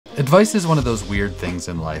Advice is one of those weird things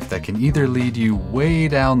in life that can either lead you way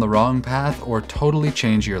down the wrong path or totally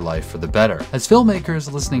change your life for the better. As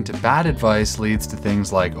filmmakers, listening to bad advice leads to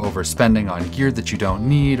things like overspending on gear that you don't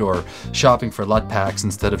need or shopping for LUT packs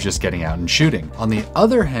instead of just getting out and shooting. On the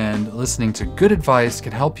other hand, listening to good advice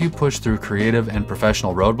can help you push through creative and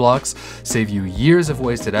professional roadblocks, save you years of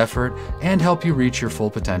wasted effort, and help you reach your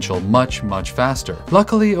full potential much, much faster.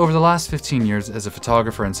 Luckily, over the last 15 years as a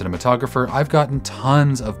photographer and cinematographer, I've gotten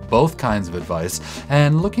tons of both kinds of advice,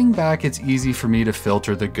 and looking back, it's easy for me to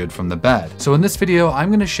filter the good from the bad. So in this video, I'm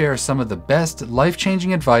going to share some of the best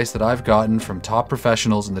life-changing advice that I've gotten from top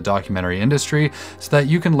professionals in the documentary industry so that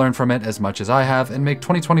you can learn from it as much as I have and make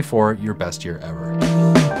 2024 your best year ever.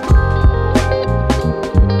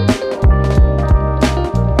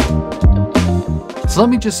 So let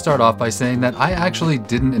me just start off by saying that I actually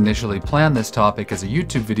didn't initially plan this topic as a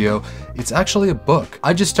YouTube video. It's actually a book.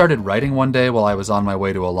 I just started writing one day while I was on my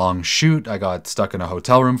way to a long shoot. I got stuck in a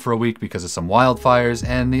hotel room for a week because of some wildfires,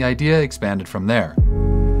 and the idea expanded from there.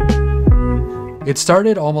 It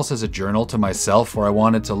started almost as a journal to myself where I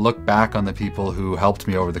wanted to look back on the people who helped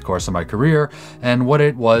me over the course of my career and what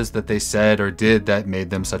it was that they said or did that made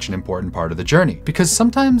them such an important part of the journey. Because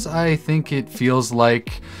sometimes I think it feels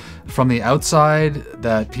like from the outside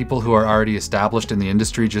that people who are already established in the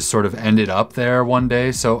industry just sort of ended up there one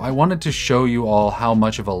day. So I wanted to show you all how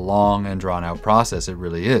much of a long and drawn out process it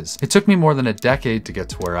really is. It took me more than a decade to get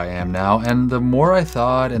to where I am now, and the more I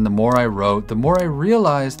thought and the more I wrote, the more I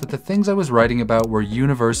realized that the things I was writing about were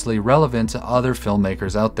universally relevant to other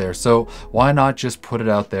filmmakers out there. So why not just put it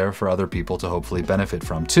out there for other people to hopefully benefit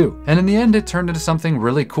from too? And in the end, it turned into something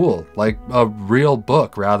really cool, like a real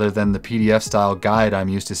book rather than the PDF style guide I'm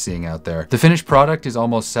used to seeing out there. The finished product is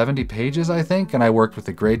almost 70 pages, I think, and I worked with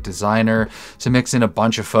a great designer to mix in a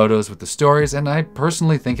bunch of photos with the stories, and I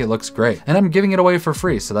personally think it looks great. And I'm giving it away for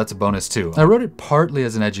free, so that's a bonus too. I wrote it partly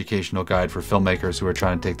as an educational guide for filmmakers who are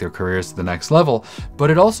trying to take their careers to the next level,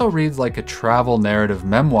 but it also reads like a travel narrative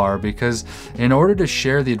memoir because in order to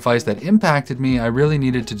share the advice that impacted me, I really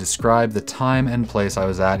needed to describe the time and place I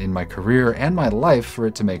was at in my career and my life for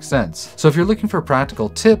it to make sense. So if you're looking for practical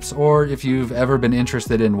tips, or if you've ever been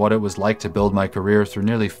interested in what it was like to build my career through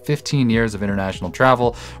nearly 15 years of international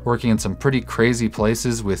travel, working in some pretty crazy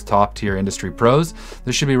places with top tier industry pros,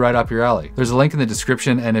 this should be right up your alley. There's a link in the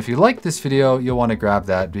description, and if you like this video, you'll want to grab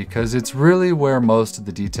that because it's really where most of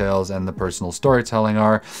the details and the personal storytelling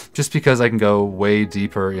are, just because I can go way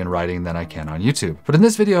deeper in writing than I can on YouTube. But in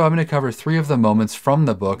this video, I'm going to cover 3 of the moments from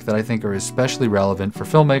the book that I think are especially relevant for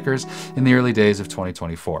filmmakers in the early days of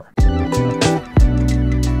 2024.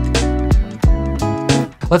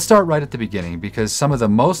 Let's start right at the beginning, because some of the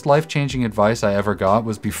most life-changing advice I ever got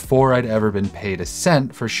was before I'd ever been paid a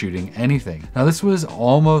cent for shooting anything. Now, this was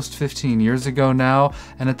almost 15 years ago now,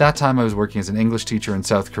 and at that time I was working as an English teacher in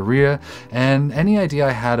South Korea, and any idea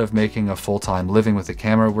I had of making a full-time living with a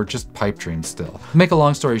camera were just pipe dreams still. I'll make a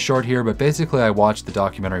long story short here, but basically I watched the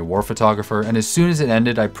documentary War Photographer, and as soon as it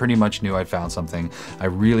ended, I pretty much knew I'd found something I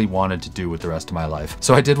really wanted to do with the rest of my life.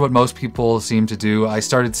 So I did what most people seem to do. I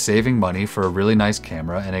started saving money for a really nice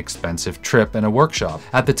camera, an expensive trip, and a workshop.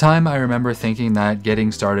 At the time, I remember thinking that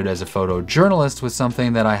getting started as a photojournalist was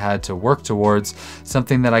something that I had to work towards,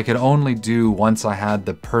 something that I could only do once I had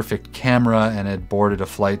the perfect camera and had boarded a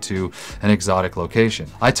flight to an exotic location.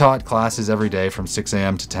 I taught classes every day from 6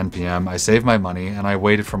 a.m. to 10 p.m. I saved my money and I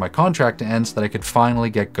waited for my contract to end so that I could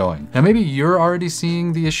finally get going. Now, maybe you're already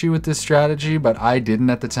seeing the issue with this strategy, but I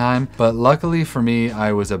didn't at the time. But luckily for me,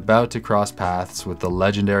 I was about to cross paths with the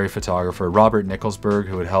legendary photographer Robert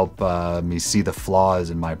Nicholsberg, who would help me see the flaws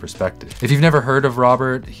in my perspective. If you've never heard of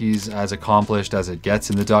Robert, he's as accomplished as it gets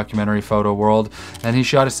in the documentary photo world, and he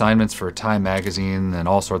shot assignments for Time magazine and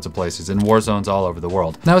all sorts of places in war zones all over the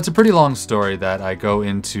world. Now, it's a pretty long story that I go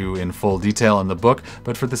into in full detail in the book,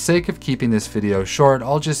 but for the sake of keeping this video short,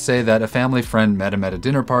 I'll just say that a family friend met him at a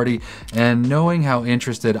dinner party, and knowing how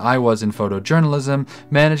interested I was in photojournalism,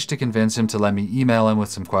 managed to convince him to let me email him with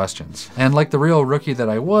some questions. And like the real rookie that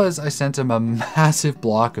I was, I sent him a massive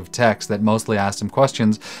block of text that mostly asked him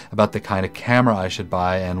questions about the kind of camera I should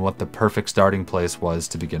buy and what the perfect starting place was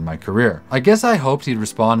to begin my career. I guess I hoped he'd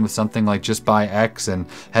respond with something like just buy X and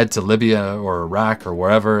head to Libya or Iraq or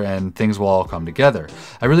wherever and things will all come together.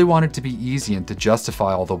 I really wanted to be easy and to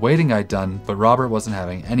justify all the waiting I'd done, but Robert wasn't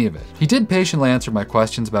having any of it. He did patiently answer my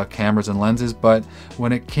questions about cameras and lenses, but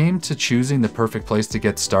when it came to choosing the perfect place to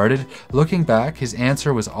get started, looking back, his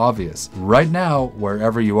answer was obvious. Right now,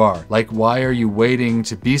 wherever you are. Like, why are you waiting waiting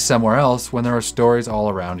to be somewhere else when there are stories all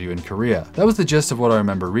around you in Korea. That was the gist of what I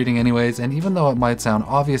remember reading anyways, and even though it might sound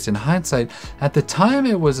obvious in hindsight, at the time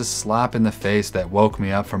it was a slap in the face that woke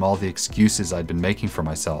me up from all the excuses I'd been making for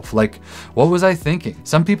myself. Like, what was I thinking?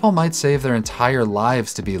 Some people might save their entire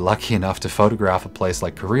lives to be lucky enough to photograph a place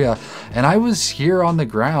like Korea, and I was here on the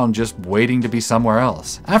ground just waiting to be somewhere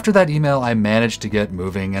else. After that email, I managed to get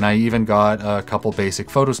moving, and I even got a couple basic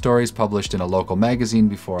photo stories published in a local magazine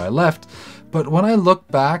before I left. But when I look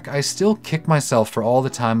back, I still kick myself for all the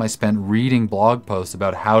time I spent reading blog posts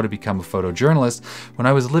about how to become a photojournalist when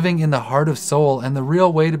I was living in the heart of Seoul, and the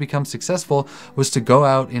real way to become successful was to go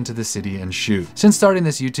out into the city and shoot. Since starting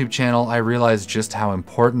this YouTube channel, I realized just how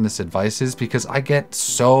important this advice is because I get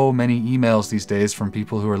so many emails these days from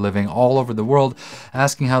people who are living all over the world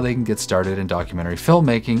asking how they can get started in documentary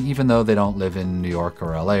filmmaking even though they don't live in New York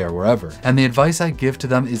or LA or wherever. And the advice I give to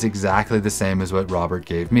them is exactly the same as what Robert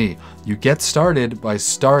gave me. You get started by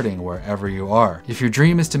starting wherever you are. If your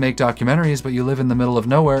dream is to make documentaries but you live in the middle of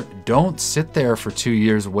nowhere, don't sit there for 2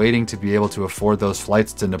 years waiting to be able to afford those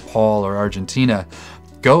flights to Nepal or Argentina.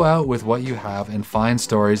 Go out with what you have and find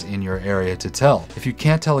stories in your area to tell. If you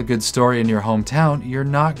can't tell a good story in your hometown, you're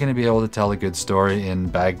not going to be able to tell a good story in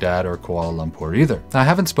Baghdad or Kuala Lumpur either. I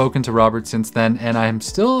haven't spoken to Robert since then, and I'm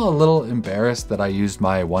still a little embarrassed that I used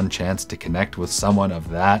my one chance to connect with someone of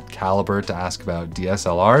that caliber to ask about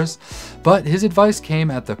DSLRs, but his advice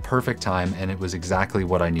came at the perfect time and it was exactly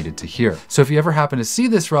what I needed to hear. So if you ever happen to see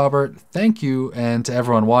this, Robert, thank you, and to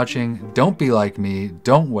everyone watching, don't be like me,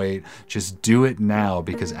 don't wait, just do it now,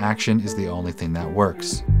 because action is the only thing that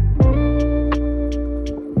works.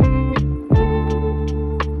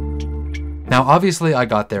 Now, obviously I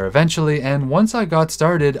got there eventually, and once I got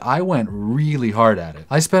started, I went really hard at it.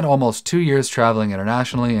 I spent almost 2 years traveling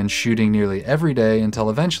internationally and shooting nearly every day until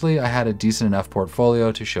eventually I had a decent enough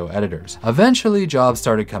portfolio to show editors. Eventually, jobs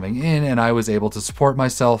started coming in and I was able to support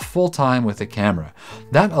myself full-time with a camera.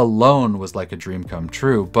 That alone was like a dream come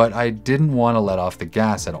true, but I didn't want to let off the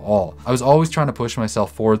gas at all. I was always trying to push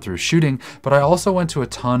myself forward through shooting, but I also went to a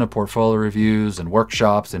ton of portfolio reviews and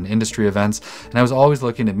workshops and industry events, and I was always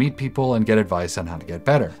looking to meet people and get advice on how to get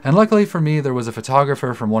better. And luckily for me, there was a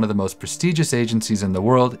photographer from one of the most prestigious agencies in the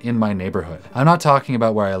world in my neighborhood. I'm not talking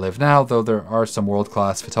about where I live now, though there are some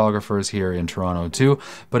world-class photographers here in Toronto too,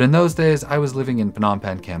 but in those days I was living in Phnom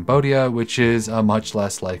Penh, Cambodia, which is a much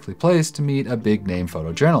less likely place to meet a big name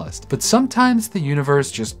photojournalist. But sometimes the universe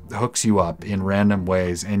just hooks you up in random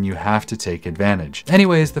ways and you have to take advantage.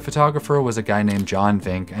 Anyways, the photographer was a guy named John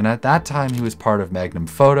Vink, and at that time he was part of Magnum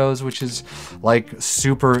Photos, which is like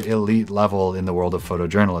super elite level in the world of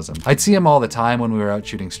photojournalism. I'd see him all the time when we were out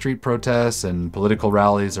shooting street protests and political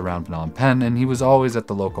rallies around Phnom Penh, and he was always at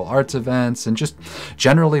the local arts events and just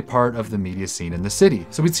generally part of the media scene in the city.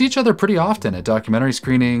 So we'd see each other pretty often at documentary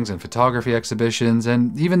screenings and photography exhibitions,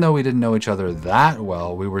 and even though we didn't know each other that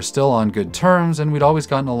well, we were still on good terms and we'd always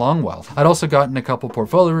gotten along well. I'd also gotten a couple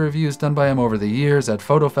portfolio reviews done by him over the years at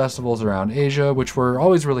photo festivals around Asia, which were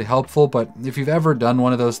always really helpful, but if you've ever done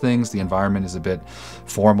one of those things, the environment is a bit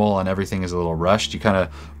formal and everything is a little rushed. You kind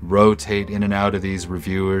of rotate in and out of these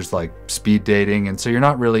reviewers like speed dating, and so you're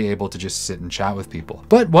not really able to just sit and chat with people.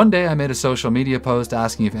 But one day I made a social media post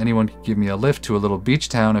asking if anyone could give me a lift to a little beach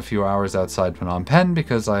town a few hours outside Phnom Penh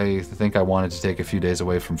because I think I wanted to take a few days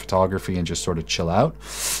away from photography and just sort of chill out.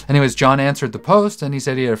 Anyways, John answered the post and he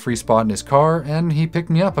said he had a free spot in his car and he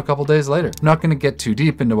picked me up a couple days later. I'm not going to get too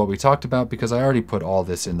deep into what we talked about because I already put all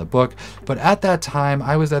this in the book, but at that time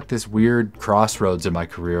I was at this weird crossroads in my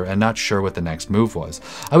career and not sure what the next move was.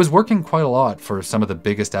 I was working quite a lot for some of the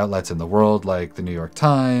biggest outlets in the world like the New York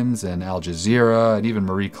Times and Al Jazeera and even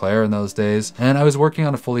Marie Claire in those days, and I was working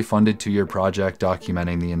on a fully funded 2-year project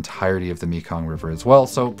documenting the entirety of the Mekong River as well,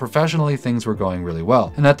 so professionally things were going really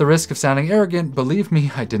well. And at the risk of sounding arrogant, believe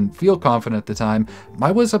me, I didn't feel confident at the time.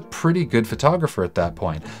 I was a pretty good photographer at that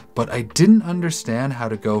point, but I didn't understand how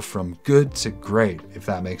to go from good to great, if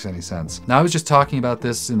that makes any sense. Now I was just talking about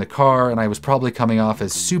this in the car and I was probably coming off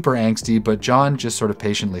as super angsty, but John just sort of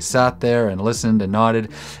patiently sat there and listened and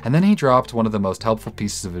nodded, and then he dropped one of the most helpful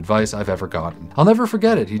pieces of advice I've ever gotten. I'll never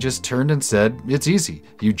forget it. He just turned and said, "It's easy.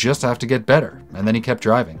 You just have to get better." And then he kept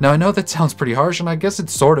driving. Now I know that sounds pretty harsh, and I guess it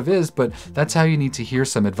sort of is, but that's how you need to hear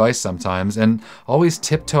some advice sometimes, and always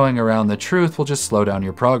tiptoeing around the truth will just slow down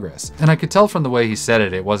your progress. And I could tell from the way he said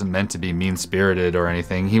it, it wasn't meant to be mean-spirited or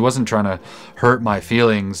anything. He wasn't trying to hurt my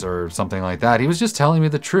feelings or something like that. He was just telling me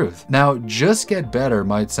the truth. Now, just get better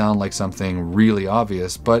might sound like something really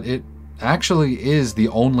obvious, but it actually is the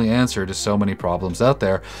only answer to so many problems out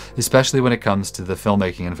there, especially when it comes to the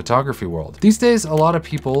filmmaking and photography world. These days, a lot of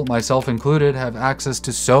people, myself included, have access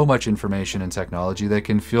to so much information and technology that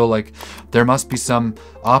can feel like there must be some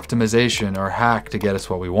optimization or hack to get us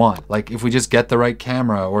what we want. Like if we just get the right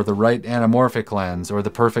camera or the right anamorphic lens or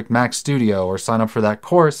the perfect Mac Studio or sign up for that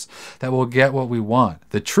course, that we'll get what we want.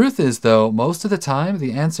 The truth is though, most of the time,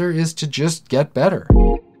 the answer is to just get better.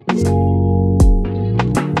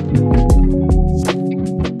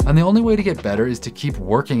 And the only way to get better is to keep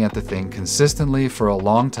working at the thing consistently for a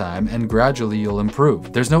long time, and gradually you'll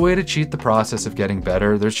improve. There's no way to cheat the process of getting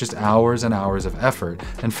better, there's just hours and hours of effort.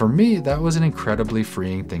 And for me, that was an incredibly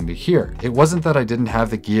freeing thing to hear. It wasn't that I didn't have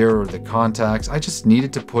the gear or the contacts, I just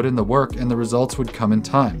needed to put in the work and the results would come in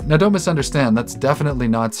time. Now don't misunderstand, that's definitely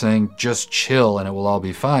not saying just chill and it will all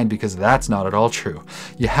be fine, because that's not at all true.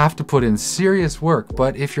 You have to put in serious work,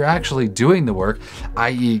 but if you're actually doing the work,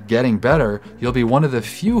 i.e. getting better, you'll be one of the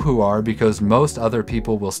few who are, because most other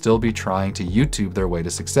people will still be trying to YouTube their way to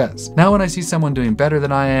success. Now when I see someone doing better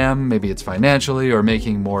than I am, maybe it's financially or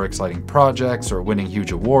making more exciting projects or winning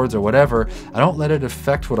huge awards or whatever, I don't let it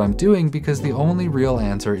affect what I'm doing, because the only real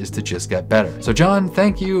answer is to just get better. So John,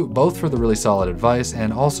 thank you both for the really solid advice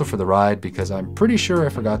and also for the ride, because I'm pretty sure I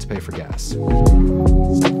forgot to pay for gas.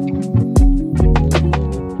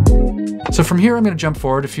 So from here, I'm going to jump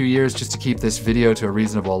forward a few years just to keep this video to a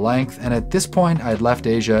reasonable length, and at this point I'd left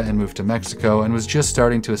Asia and moved to Mexico and was just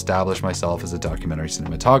starting to establish myself as a documentary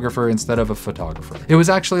cinematographer instead of a photographer. It was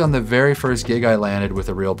actually on the very first gig I landed with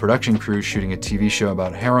a real production crew shooting a TV show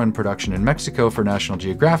about heroin production in Mexico for National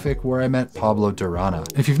Geographic, where I met Pablo Durana.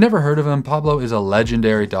 If you've never heard of him, Pablo is a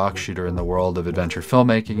legendary doc shooter in the world of adventure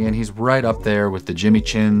filmmaking, and he's right up there with the Jimmy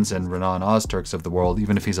Chins and Renan Ozturks of the world,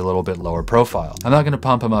 even if he's a little bit lower profile. I'm not going to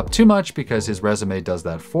pump him up too much because his resume does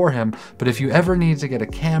that for him, but if you ever need to get a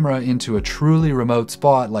camera into a truly remote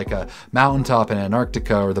spot like a mountaintop in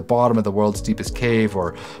Antarctica or the bottom of the world's deepest cave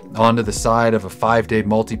or onto the side of a 5-day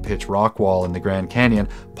multi-pitch rock wall in the Grand Canyon,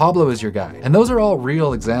 Pablo is your guy. And those are all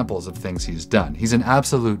real examples of things he's done. He's an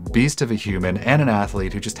absolute beast of a human and an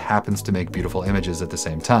athlete who just happens to make beautiful images at the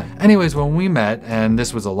same time. Anyways, when we met, and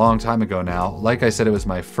this was a long time ago now, like I said, it was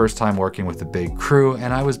my first time working with a big crew,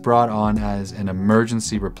 and I was brought on as an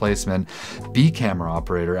emergency replacement B camera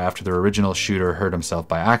operator after the original shooter hurt himself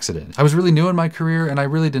by accident. I was really new in my career and I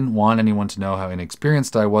really didn't want anyone to know how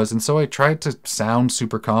inexperienced I was, and so I tried to sound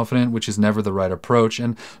super confident, which is never the right approach,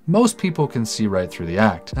 and most people can see right through the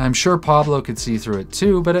act. I'm sure Pablo could see through it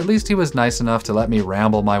too, but at least he was nice enough to let me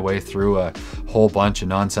ramble my way through a whole bunch of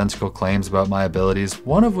nonsensical claims about my abilities,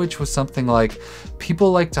 one of which was something like,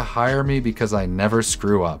 people like to hire me because I never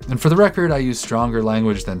screw up. And for the record, I use stronger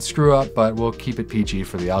language than screw up, but we'll keep it PG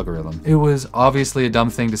for the algorithm. It was obviously a dumb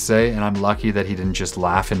thing to say, and I'm lucky that he didn't just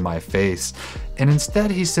laugh in my face. And instead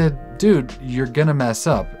he said, dude, you're gonna mess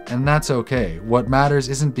up, and that's okay. What matters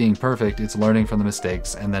isn't being perfect, it's learning from the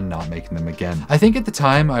mistakes and then not making them again. I think at the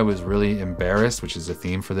time I was really embarrassed, which is a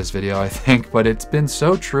theme for this video, I think, but it's been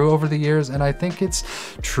so true over the years, and I think it's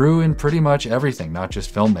true in pretty much everything, not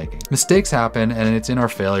just filmmaking. Mistakes happen, and it's in our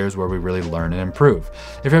failures where we really learn and improve.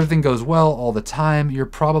 If everything goes well all the time, you're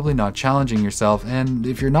probably not challenging yourself, and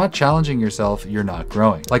if you're not challenging yourself, you're not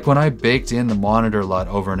growing. Like when I baked in the monitor LUT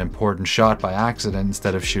over an important shot by accident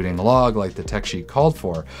instead of shooting log like the tech sheet called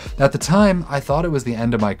for. At the time, I thought it was the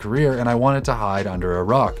end of my career and I wanted to hide under a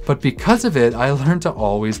rock. But because of it, I learned to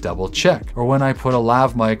always double check. Or when I put a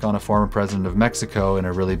lav mic on a former president of Mexico in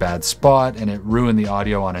a really bad spot and it ruined the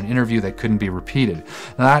audio on an interview that couldn't be repeated.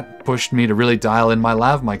 That pushed me to really dial in my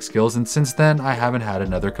lav mic skills, and since then I haven't had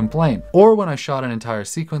another complaint. Or when I shot an entire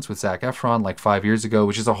sequence with Zac Efron like 5 years ago,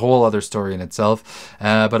 which is a whole other story in itself,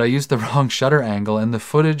 but I used the wrong shutter angle and the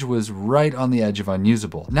footage was right on the edge of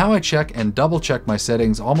unusable. Now I check and double check my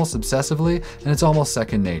settings almost obsessively, and it's almost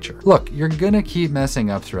second nature. Look, you're gonna keep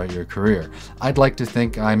messing up throughout your career. I'd like to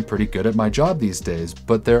think I'm pretty good at my job these days,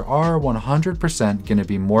 but there are 100% gonna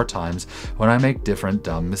be more times when I make different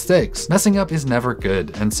dumb mistakes. Messing up is never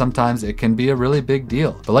good, and sometimes it can be a really big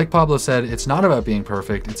deal. But like Pablo said, it's not about being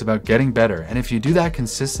perfect, it's about getting better, and if you do that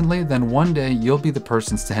consistently, then one day you'll be the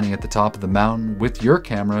person standing at the top of the mountain with your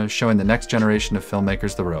camera showing the next generation of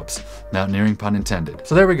filmmakers the ropes. Mountaineering pun intended.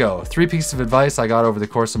 So there we go, 3 pieces of advice I got over the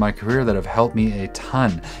course of my career that have helped me a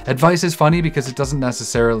ton. Advice is funny because it doesn't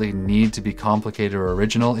necessarily need to be complicated or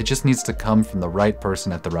original, it just needs to come from the right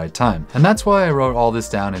person at the right time. And that's why I wrote all this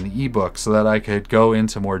down in the ebook, so that I could go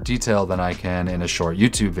into more detail than I can in a short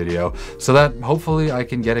YouTube video, so that hopefully I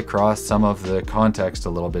can get across some of the context a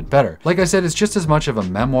little bit better. Like I said, it's just as much of a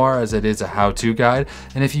memoir as it is a how-to guide,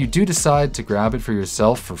 and if you you do decide to grab it for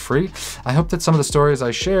yourself for free, I hope that some of the stories I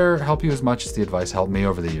share help you as much as the advice helped me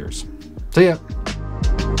over the years. See ya!